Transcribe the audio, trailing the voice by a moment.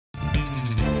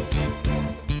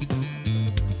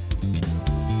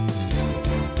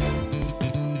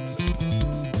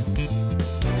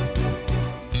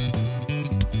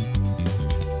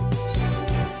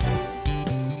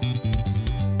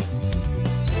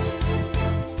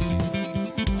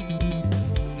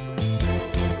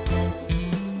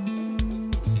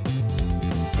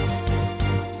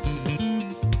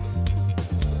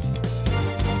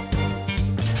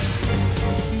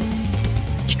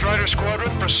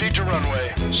Proceed to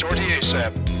runway. Sortie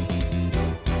ASAP.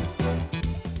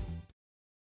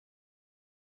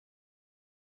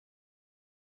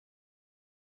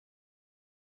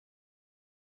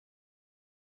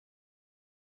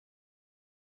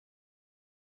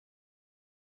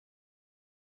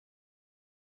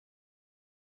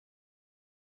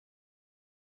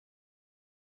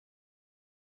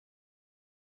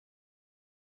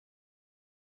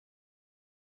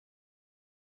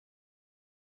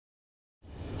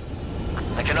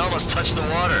 I can almost touch the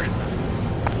water.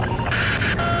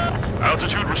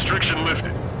 Altitude restriction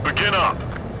lifted. Begin up.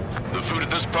 The food at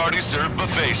this party's served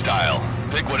buffet style.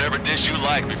 Pick whatever dish you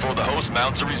like before the host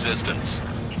mounts a resistance.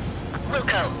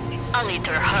 Luco, I'll eat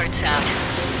their hearts out.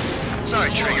 Sorry,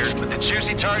 Trigger, but the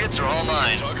juicy targets are all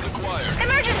mine. Target acquired.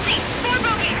 Emergency! 4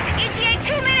 bogeys! ETA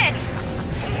 2 minutes!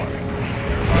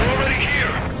 We're already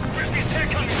here. Where's the attack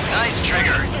coming from? Nice,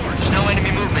 Trigger. There's no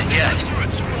enemy movement yet.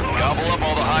 Gobble up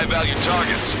all the high-value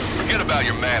targets. Forget about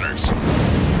your manners.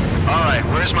 Alright,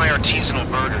 where's my artisanal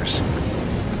burgers?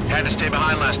 Had to stay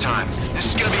behind last time. This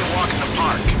is gonna be a walk in the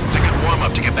park. It's a good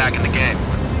warm-up to get back in the game.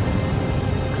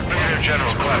 Brigadier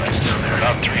General Clark is still there.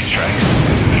 About 3 strikes.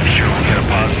 You sure we'll get a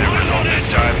positive result this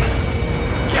time?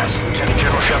 Yes, Lieutenant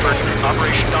General Shepard.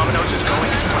 Operation Dominoes is going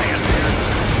as planned.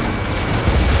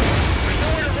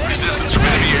 Resistance from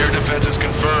enemy air defense is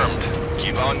confirmed.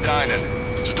 Keep on dining.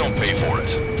 Just don't pay for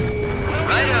it.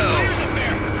 Righto!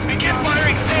 Begin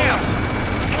firing stamps!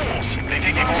 Fools! They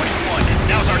think they've already won.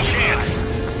 Now's our chance.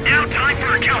 Now time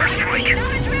for a counterstrike!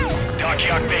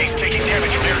 Dockyard base taking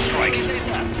damage from airstrikes.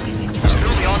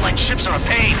 Still, the online ships are a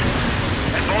pain.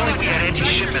 If only we had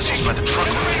anti-ship missiles by the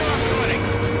truckload.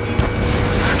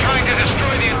 They're trying to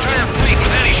destroy the entire fleet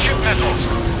with anti-ship missiles.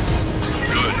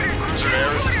 Good. Cruiser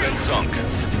Ares has been sunk.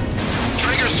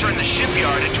 Trigger's turned the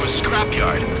shipyard into a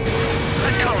scrapyard.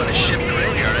 I'd call it a ship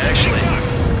graveyard, actually.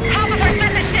 Half of our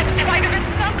surface ships have either been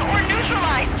sunk or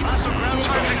neutralized!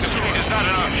 Perfect defeat is not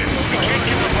an option. We can't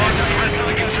give the bar to the rest of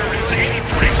the conservatives to any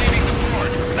point leaving the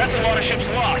port. That's a lot of ships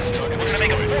lost. We're gonna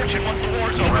make a fortune once the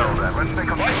war's over. Well then, let's make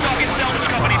a... Why stop in salvage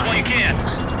companies while you can?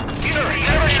 Either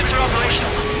our ships are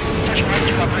operational. Search and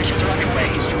rescue operations are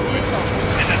underway. This is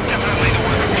definitely the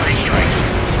work of 3 strikes.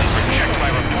 Check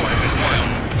my report if it's one.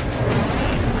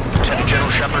 Lieutenant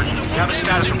General Shepard, we have a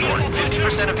status report.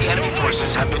 50% of the enemy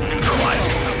forces have been neutralized.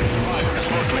 It's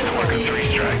mostly the work of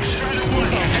 3 strikes.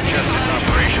 It's just an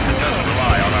operation that doesn't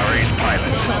rely on our ace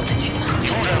pilots.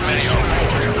 You won't have many on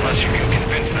board unless you can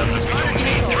convince them that we don't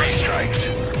need 3 strikes.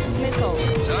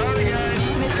 Sorry, guys.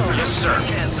 Yes, sir.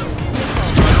 Cancel.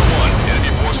 Strider 1,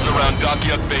 enemy forces around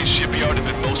Dockyard Bay shipyard have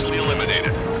been mostly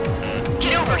eliminated.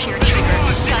 Get over here, Trigger.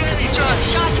 Got some strong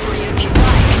shots for you if you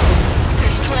like.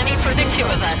 There's plenty for the 2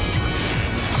 of us.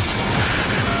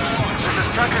 This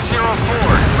is Tucker 04,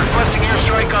 requesting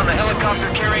airstrike on the helicopter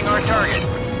carrying our target.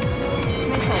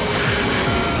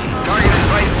 Target is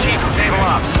Vice Chief of Naval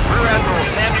Ops, Rear Admiral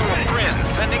Samuel Prin,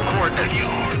 sending coordinates.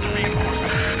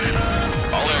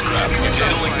 All aircraft, if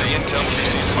data link the intel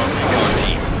received from our recon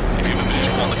team. If you have a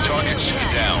visual on the target, shoot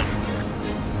it down.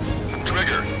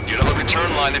 Trigger, get on the return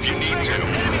line if you need to.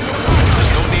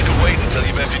 There's no need to wait until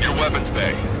you've emptied your weapons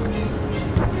bay.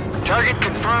 Target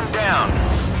confirmed down.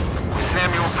 With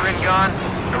Samuel Prin gone,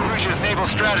 Arusha's naval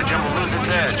stratagem will lose its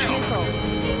edge.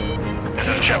 This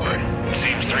is Shepard.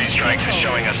 Seems 3 strikes is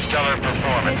showing a stellar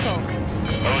performance.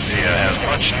 Osea has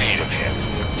much need of him.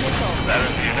 That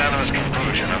is the unanimous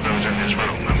conclusion of those in this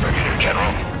room, Brigadier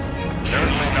General.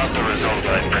 Certainly not the result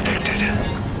I predicted.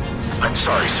 I'm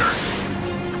sorry, sir.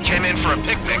 Came in for a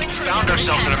picnic, found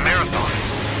ourselves in a marathon.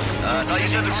 Thought you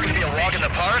said this was gonna be a walk in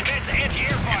the park?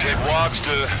 You take walks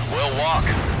to, well, walk.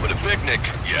 But a picnic,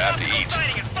 you have to eat.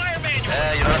 You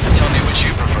don't have to tell me which you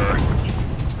prefer.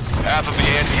 Half of the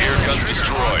anti-air guns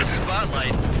destroyed.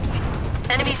 Spotlight.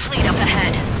 Enemy fleet up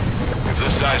ahead. If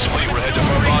this size fleet were head to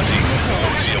Farbanti,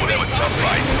 Osea would have a tough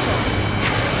fight.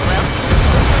 Well,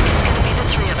 looks like it's gonna be the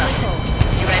 3 of us.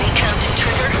 You ready, Captain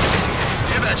Trigger?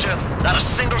 You betcha. Not a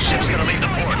single ship's gonna leave the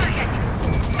port.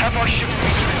 Have our ships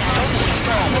so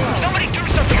strong. Somebody do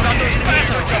something about those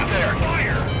bastards up there.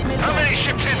 How many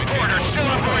ships in port are still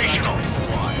operational?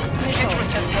 Get to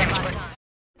assess damage, but...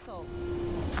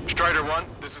 Strider 1,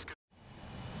 this is...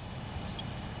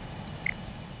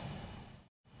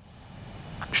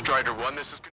 Strider 1, this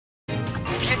is...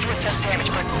 We've yet to assess damage,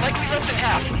 but likely less than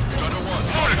half. Strider 1.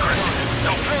 Ludicrous!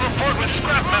 They'll fill the port with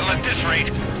scrap metal at this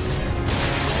rate.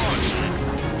 It's launched.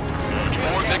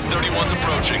 4 MiG-31s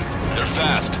approaching. They're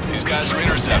fast. These guys are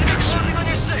interceptors.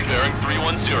 Bearing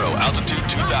 310, altitude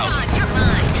 2000. You're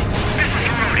mine. This is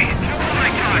Rudy. My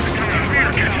time until the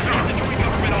rear catches up.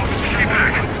 Stay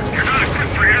back. You're not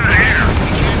equipped for air to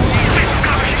air.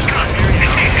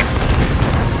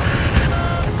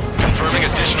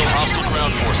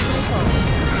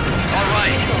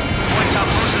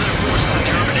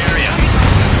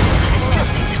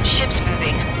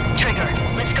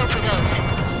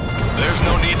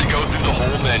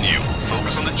 whole menu.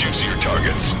 Focus on the juicier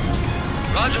targets.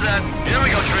 Roger that. Here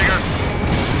we go, Trigger.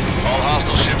 All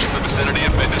hostile ships in the vicinity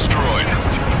have been destroyed.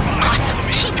 Awesome.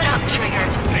 Keep it up, Trigger.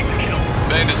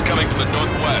 Bandits coming from the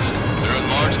northwest. They're in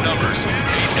large numbers. 8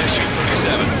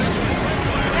 Su-37s.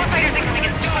 Warfighters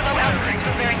exceeding super low altitude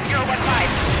from bearing 015.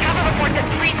 Kappa reports that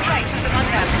 3 strikes is among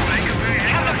them.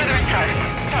 Kappa further intel.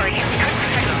 Sorry, we couldn't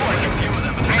protect the fort.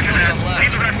 Roger that.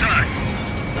 Leave the rest on.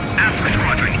 Alpha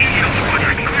Squadron, EO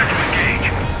Squadron, clear to engage.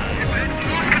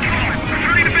 Lost control.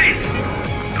 Returning to base.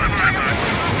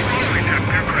 Following that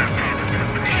aircraft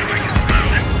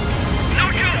problem. No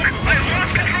joke. I have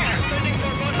lost control.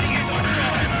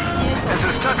 This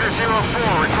is Tucker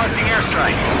 04 requesting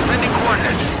airstrike. Sending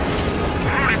coordinates.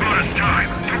 Already bought us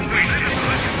time. Don't waste it.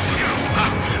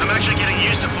 I'm actually getting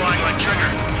used to flying like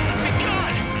Trigger.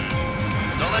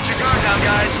 Don't let your guard down,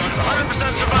 guys.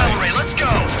 100% survival rate. Let's go.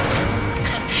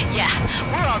 Yeah,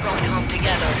 we're all going home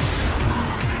together.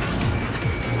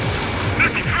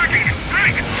 Missile tracking.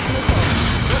 Break.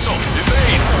 Missile,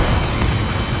 evade!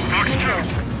 Fox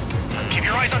 2. Keep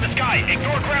your eyes on the sky.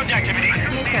 Ignore ground activity. I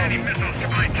don't see any missiles to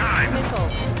my time.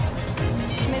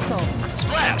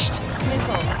 Splashed.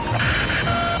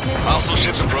 Hostile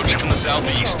ships approaching from the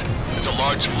southeast. It's a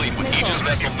large fleet with Aegis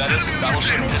vessel Metis and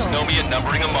battleship Dysnomia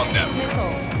numbering among them.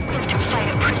 To fight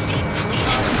a pristine fleet.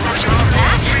 After all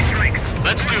that?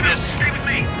 Let's do this. Stay with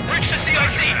me. Bridge to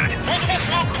CIC. Multiple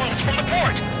smoke plumes from the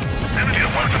port. If it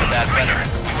weren't for the bad weather,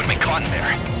 we would have been caught in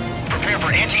there. Prepare for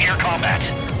anti-air combat.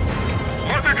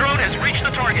 Marker drone has reached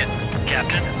the target.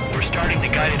 Captain, we're starting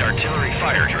the guided artillery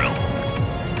fire drill.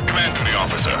 Command to the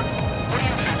officer. What do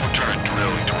you think will turn a drill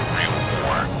into a real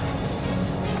war?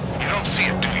 You don't see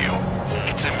it, do you?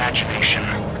 It's imagination.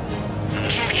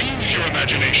 So use your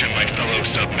imagination, my fellow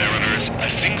submariners. A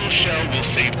single shell will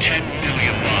save 10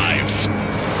 million lives.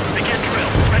 Begin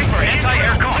drill. Ready for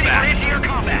anti-air combat. Anti-air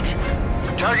combat.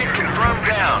 Target confirmed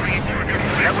down.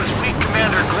 That was Fleet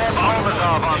Commander Gleb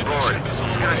Almazov on board. It's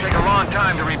gonna take a long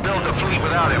time to rebuild the fleet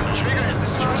without him.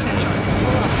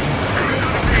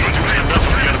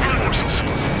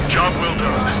 Job well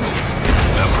done.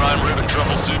 That prime rib and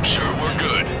truffle soup sure were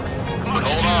good. But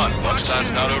hold on,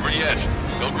 lunchtime's not over yet.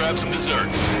 Go grab some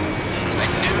desserts. I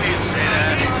knew you'd say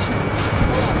that.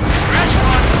 Scratch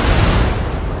one!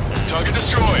 Target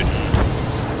destroyed.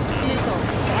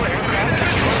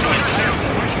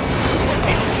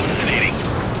 Hallucinating.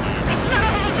 It's not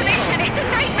a hallucination, it's a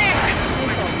nightmare!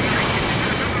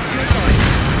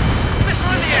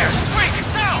 Missile in the air. Quick,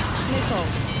 now!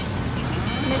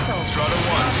 Strata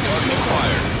 1, target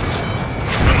acquired.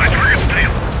 My target's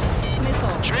failed.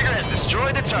 Trigger has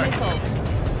destroyed the target.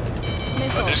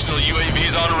 Additional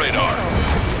UAVs on radar.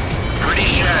 Pretty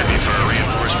shabby for a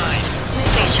reinforcement.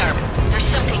 Stay sharp. There's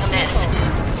something amiss.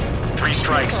 3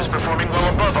 strikes is performing well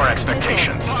above our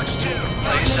expectations. Oh,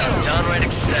 you sound downright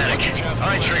ecstatic. All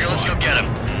right, Trigger, let's go get him.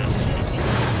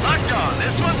 Locked on.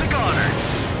 This one's a goner.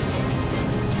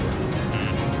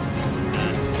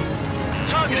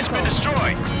 Target has been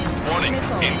destroyed. Warning,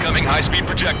 incoming high-speed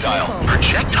projectile.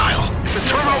 Projectile? The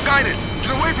terminal guidance! Get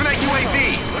away from that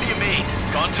UAV! What do you mean?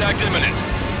 Contact imminent.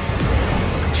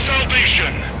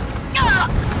 Salvation. Ah!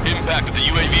 Impact at the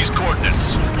UAV's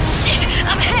coordinates. Shit!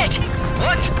 I'm hit!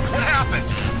 What? What happened?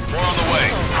 More on the way.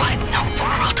 What in the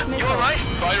world? You all right?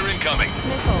 Fire incoming.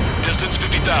 Distance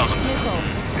 50,000.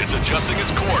 It's adjusting its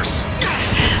course.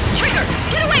 Trigger!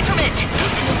 Get away from it!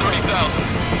 Distance 30,000.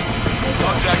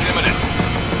 Contact imminent.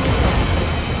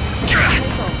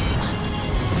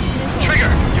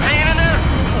 Trigger, you hanging in there?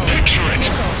 Picture it.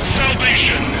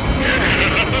 Salvation.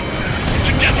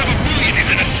 The death of a million is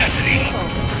a necessity.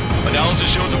 Analysis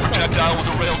shows the projectile was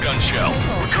a railgun shell.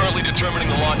 We're currently determining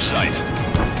the launch site.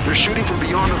 They're shooting from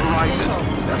beyond the horizon.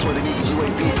 That's why they need the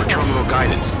UAV for terminal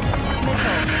guidance.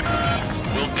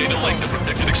 We'll data link the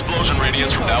predicted explosion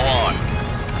radius from now on.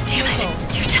 Damn it!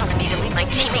 You're telling me to leave my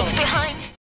teammates behind?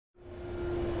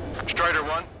 Strider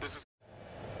 1, this is...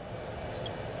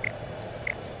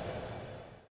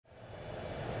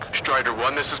 Strider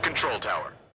 1, this is Control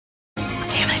Tower.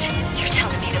 Damn it! You're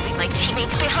telling me to leave my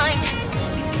teammates behind?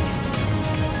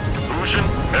 Illusion,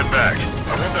 head back.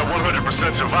 I want that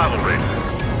 100% survival rate.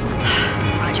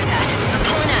 Roger that. I'm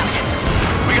pulling out.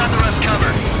 We got the rest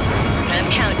covered. I'm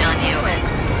counting on you.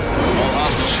 All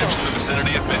hostile ships in the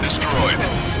vicinity have been destroyed.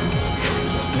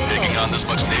 Taking on this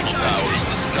much naval power is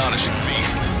an astonishing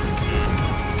feat.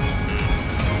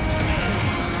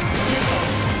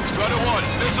 Strider 1,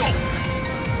 missile!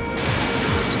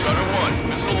 Strider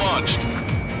 1, missile launched.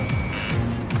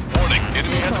 Warning,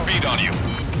 enemy has a bead on you.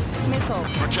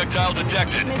 Projectile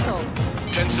detected.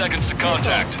 10 seconds to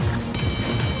contact.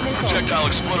 Projectile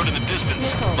exploded in the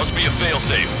distance. Must be a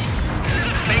failsafe.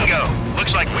 Bingo!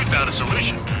 Looks like we found a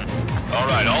solution. All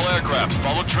right, all aircraft,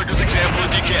 follow Trigger's example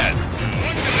if you can.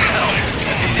 Well,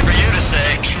 that's easy for you to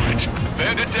say.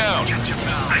 Bandit down.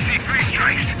 I see 3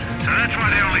 strikes, so that's why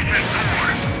they only sent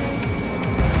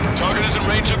 4. Target is in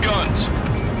range of guns.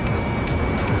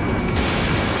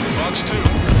 Fox 2.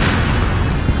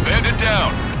 Bandit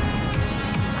down.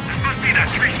 This must be that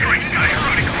 3 strikes guy who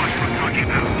running across what I'm talking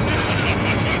about.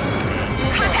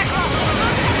 Contact lost.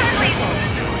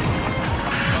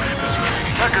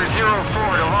 Tucker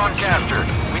 04 to Lancaster.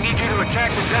 We need you to attack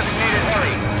the designated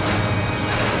heli.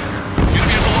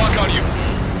 Enemy has a lock on you.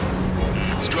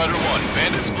 Strider 1,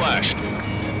 Bandit splashed.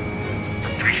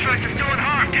 3 strikes are still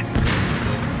unharmed.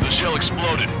 The shell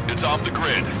exploded. It's off the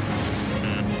grid.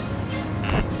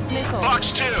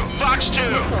 Fox 2! Fox 2!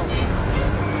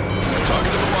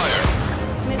 Target to the wire.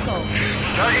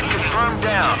 Target confirmed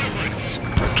down.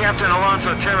 With Captain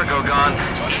Alonso Terrigo gone,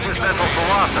 Aegis vessel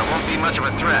Thalassa won't be much of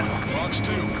a threat. Fox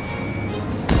 2.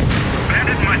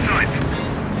 Bandit in my sight.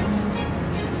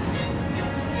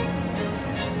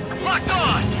 Locked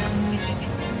on!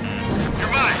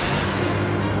 You're mine!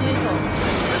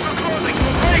 Missile closing!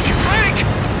 Break! Break!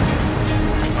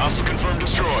 Hostile confirmed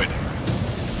destroyed.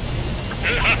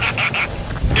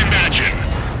 Imagine.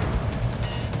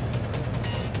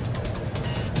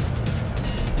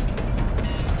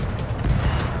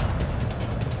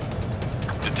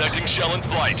 Detecting shell in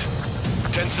flight.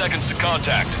 10 seconds to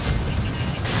contact.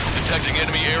 Detecting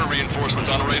enemy air reinforcements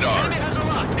on radar. Enemy has a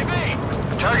lock! Evade!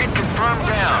 Target confirmed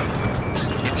down.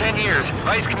 In 10 years,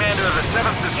 Vice Commander of the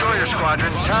 7th Destroyer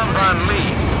Squadron, Tom Von Lee,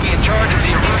 will be in charge of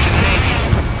the Erusian Navy.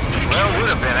 Well, would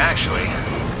have been, actually.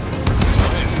 Missile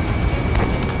hit.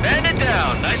 Bandit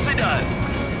down! Nicely done!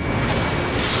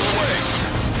 Missile away.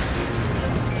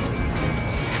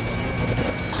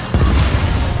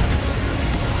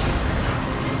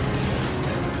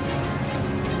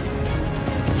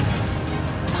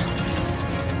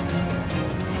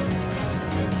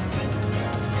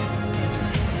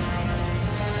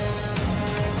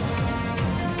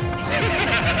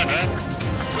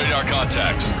 Radar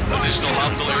contacts. Additional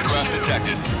hostile aircraft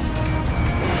detected.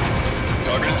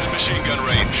 Target is in machine gun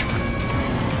range.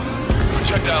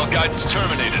 Projectile guidance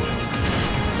terminated.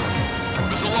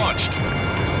 Missile launched.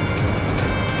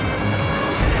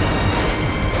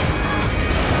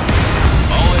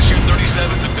 All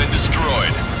Su-37s have been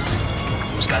destroyed.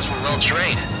 Those guys were well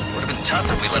trained. Would have been tough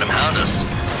if we let them hound us.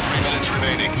 3 minutes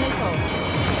remaining.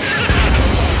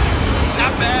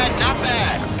 Not bad, not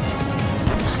bad!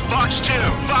 Fox 2!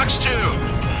 Fox 2!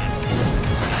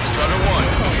 Strider 1,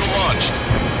 missile launched.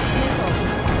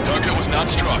 Target was not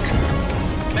struck.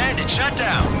 Bandit shut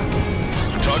down!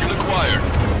 Target acquired.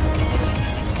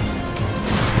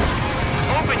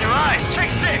 Open your eyes! Check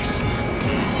 6!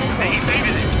 They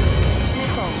evaded it!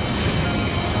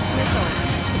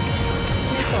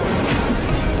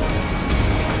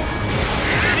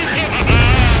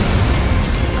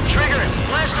 Trigger,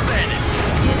 splash the bandit!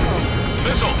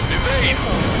 Missile, evade!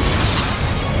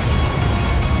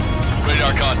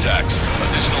 Radar contacts.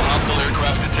 Additional hostile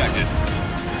aircraft detected.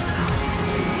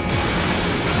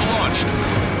 Missile launched.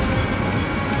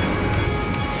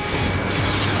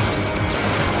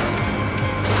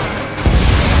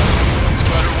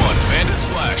 Strider 1, Bandit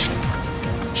splashed.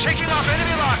 Shaking off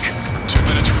enemy lock! 2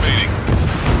 minutes remaining.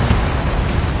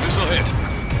 Missile hit.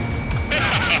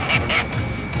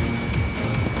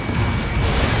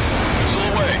 Missile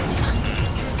away.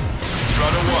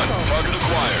 Strider 1, target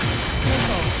acquired.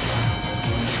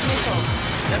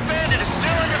 That bandit is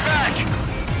still on your back!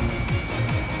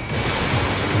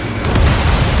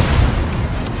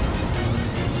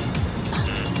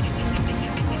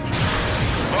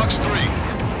 Fox 3.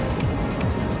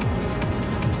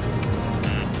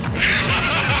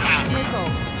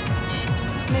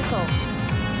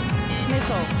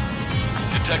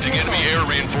 Detecting enemy air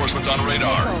reinforcements on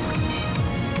radar.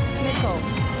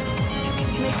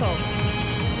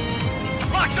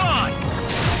 Locked on!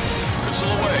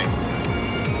 Missile away.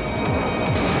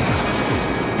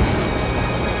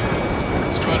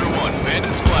 Strider 1,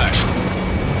 Bandit splashed.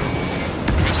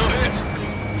 Missile hit.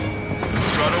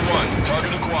 Strider 1,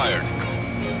 target acquired.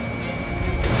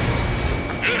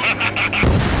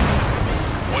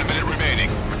 1 minute remaining.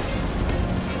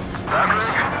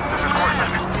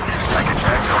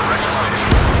 Missile launched.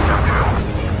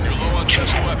 You're low on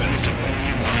special weapons.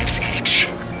 Lives each.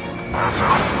 Also,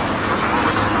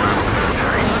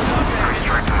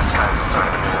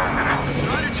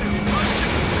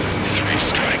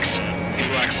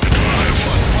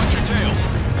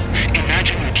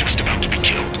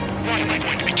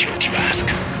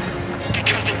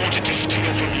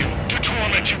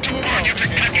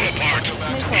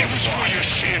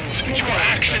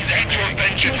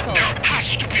 engines. There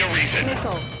has to be a reason.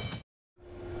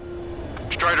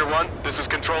 Strider 1, this is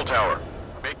Control Tower.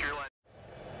 Make your land.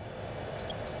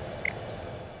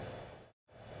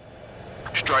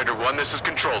 Strider 1, this is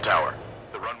Control Tower.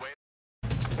 The runway...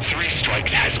 3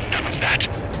 strikes has none of that.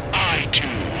 I do.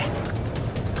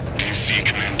 Do you see,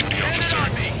 Command Duty Officer?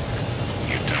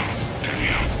 You don't, do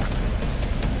you?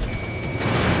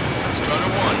 Strider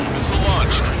 1, missile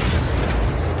launched.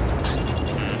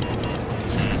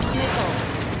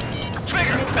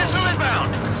 Trigger, missile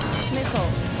inbound!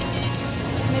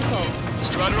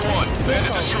 Strider 1,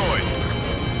 bandit destroyed.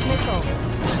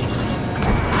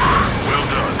 Well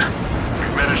done.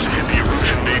 We've managed to hit the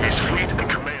Erusian Navy's fleet and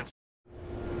command.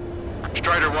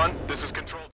 Strider 1, this is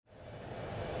Control.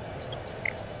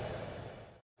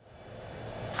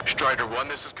 Strider 1,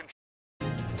 this is Control.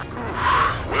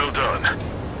 Well done.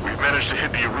 We've managed to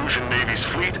hit the Erusian Navy's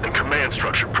fleet and command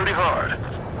structure pretty hard.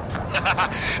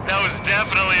 That was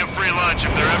definitely a free lunch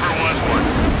if there ever was one.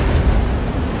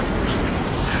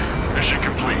 Mission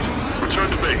complete. Return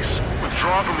to base.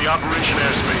 Withdraw from the operation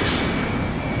airspace.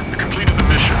 You completed the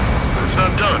mission, but it's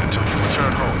not done until you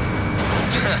return home.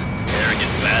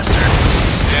 Arrogant bastard.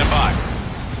 Stand by.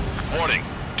 Warning,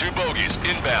 2 bogies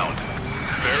inbound.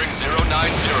 Bearing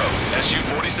 090,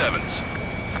 Su-47s.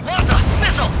 Laza!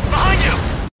 Missile! Behind you!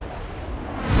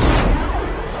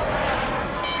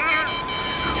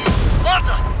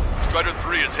 Laza! Strider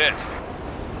 3 is hit.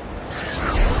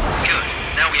 Good.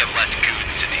 Now we have less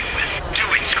goons to deal with. Do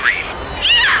it, Scream.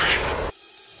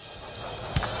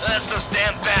 That's those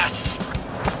damn bats.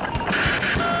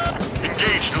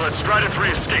 Engaged to let Strider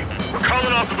 3 escape. We're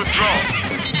calling off the withdrawal.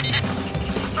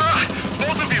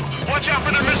 Both of you, watch out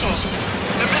for their missiles.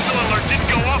 The missile alert didn't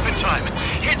go off in time.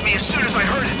 Hit me as soon as I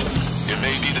heard it. It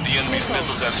may be that the enemy's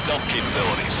missiles have stealth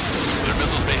capabilities. Their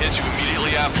missiles may hit you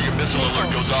immediately after your missile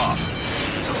alert goes off.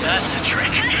 So that's the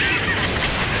trick.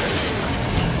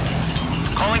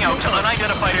 Calling out to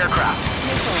unidentified aircraft.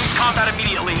 Cease combat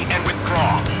immediately and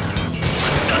withdraw.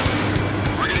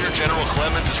 Brigadier General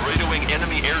Clemens is radioing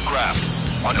enemy aircraft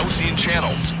on Ocean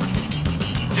channels.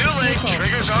 Too late.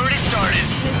 Trigger's already started.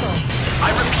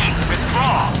 I repeat,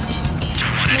 withdraw.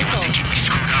 Don't want anyone thinking we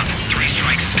screwed up. 3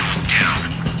 strikes is going down.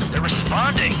 They're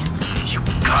responding. You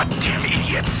goddamn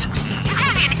idiots. You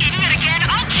call me an idiot again,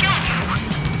 I'll kill you!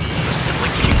 Simply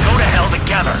can't go to hell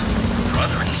together.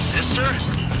 Brother and sister?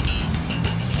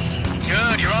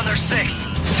 Good, you're on their 6.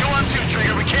 It's 2 on 2,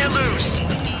 Trigger. We can't lose.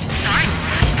 Sorry?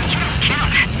 You don't count.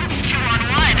 It's 2 on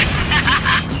 1.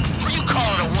 Who are you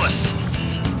calling a wuss?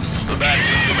 The bats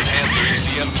seem to have enhanced their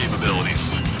ECM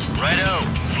capabilities. Righto.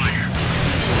 Fire.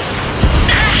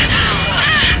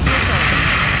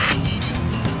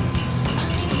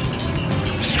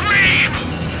 Scream!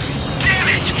 Damn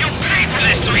it! You'll pay for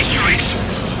this 3 strikes!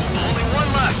 Only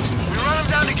 1 left. We run them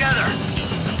down together.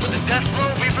 But the death blow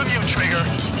will be from you, Trigger.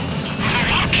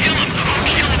 I'll kill him. I'll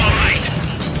kill him, all right.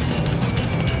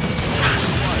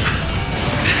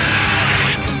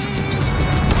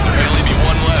 There may only be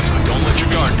 1 left, but don't let your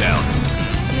guard down.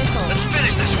 Let's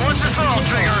finish this once and for all,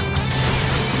 Trigger.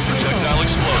 Projectile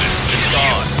exploded. It's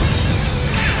gone.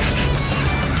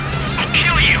 I'll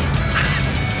kill you.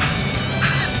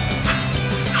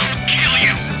 I'll kill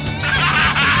you.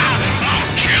 I'll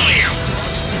kill you.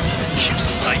 You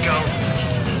psycho.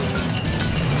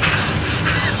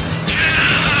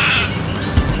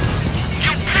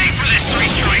 You'll pay for this 3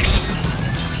 strikes.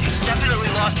 He's definitely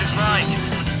lost his mind.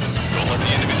 Don't let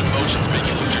the enemy's emotions make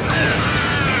you lose your cool.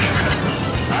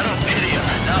 I don't pity him.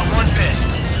 Not 1 bit.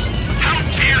 How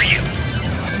dare you?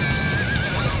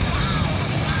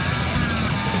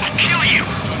 I'll kill you.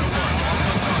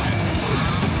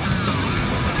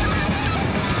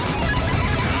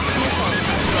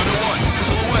 Strider 1,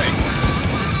 missile away.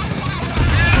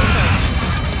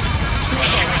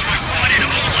 She was responded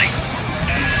only.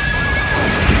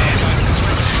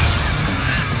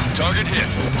 Target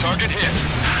hit. Target hit.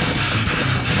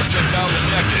 Projectile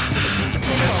detected.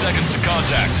 10 seconds to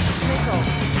contact.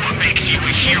 What makes you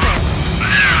a hero?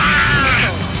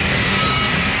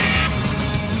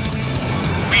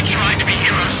 We tried to be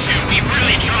heroes too. We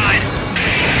really tried.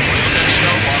 Raven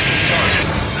shell lost its target.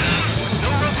 No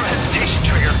room for hesitation,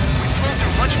 Trigger. We've flown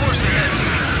through much worse than this.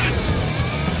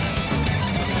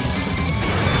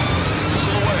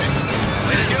 Missile away.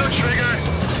 Way to go, Trigger.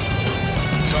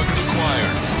 Target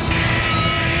acquired.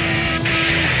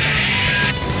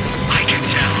 I can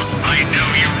tell. I know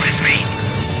you're with me.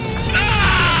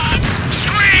 Ah!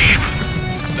 Scream!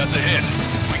 That's a hit.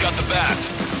 We got the bat.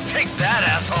 Take that,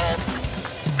 asshole.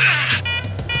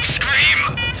 Scream!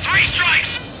 3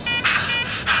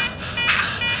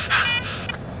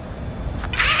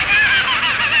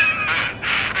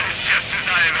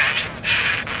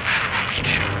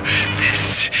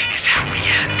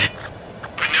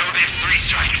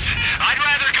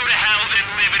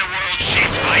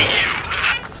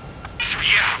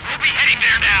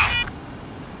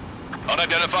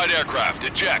 Unidentified aircraft.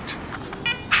 Eject.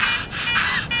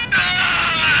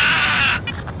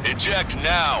 Eject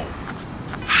now.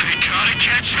 I gotta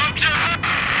catch up to her!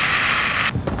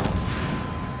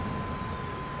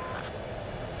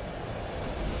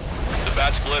 The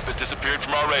Bat's blip has disappeared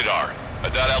from our radar.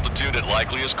 At that altitude, it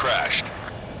likely has crashed.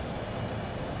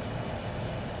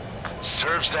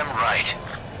 Serves them right.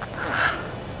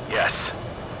 Yes.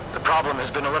 The problem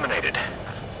has been eliminated.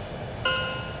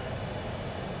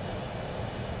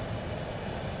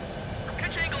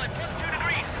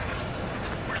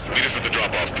 Meet us at the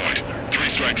drop-off point. 3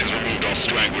 strikes has removed all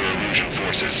straggler illusion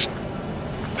forces.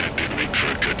 That did make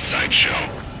for a good sideshow.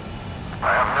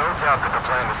 I have no doubt that the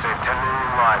plan to save 10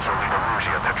 million lives will lead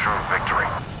Arusia to true victory.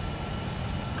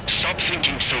 Stop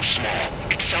thinking so small.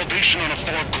 It's salvation on a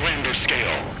far grander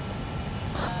scale.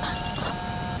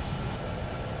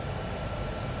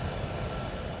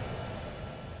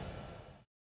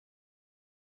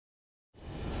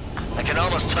 I can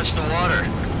almost touch the water.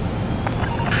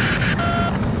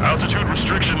 Altitude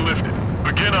restriction lifted.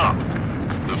 Begin up.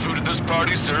 The food at this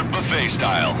party served buffet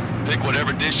style. Pick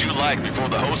whatever dish you like before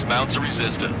the host mounts a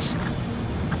resistance.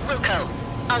 Luco,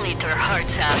 I'll eat their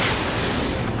hearts out.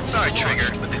 Sorry, Trigger,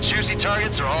 but the juicy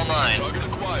targets are all mine. Target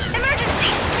acquired. Emergency!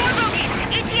 4 bogeys!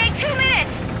 ETA 2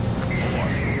 minutes!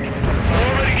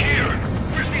 Already here.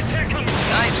 Where's the attack coming?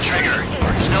 Nice, Trigger.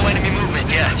 There's no enemy movement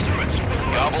yet.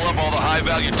 Gobble up all the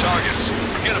high-value targets.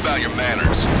 Forget about your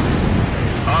manners.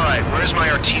 Alright, where's my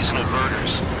artisanal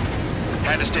burgers?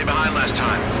 Had to stay behind last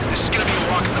time. This is gonna be a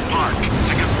walk in the park.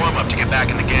 It's a good warm-up to get back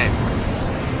in the game.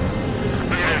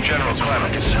 Brigadier General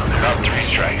Clement, about 3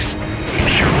 strikes.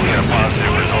 Sure we'll get a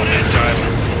positive result this time?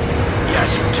 Yes,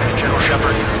 Lieutenant General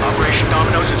Shepard. Operation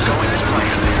Dominoes is going as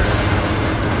planned.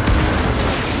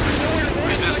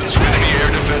 Resistance to enemy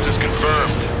air defense is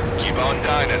confirmed. Keep on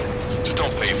dining. Just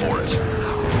don't pay for it.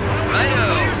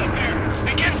 Righto!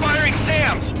 Begin firing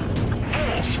SAMs!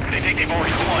 Fools! They think they've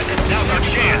already won. Now's our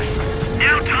chance.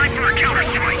 Now time for a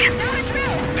counterstrike!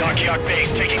 Dockyard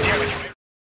base taking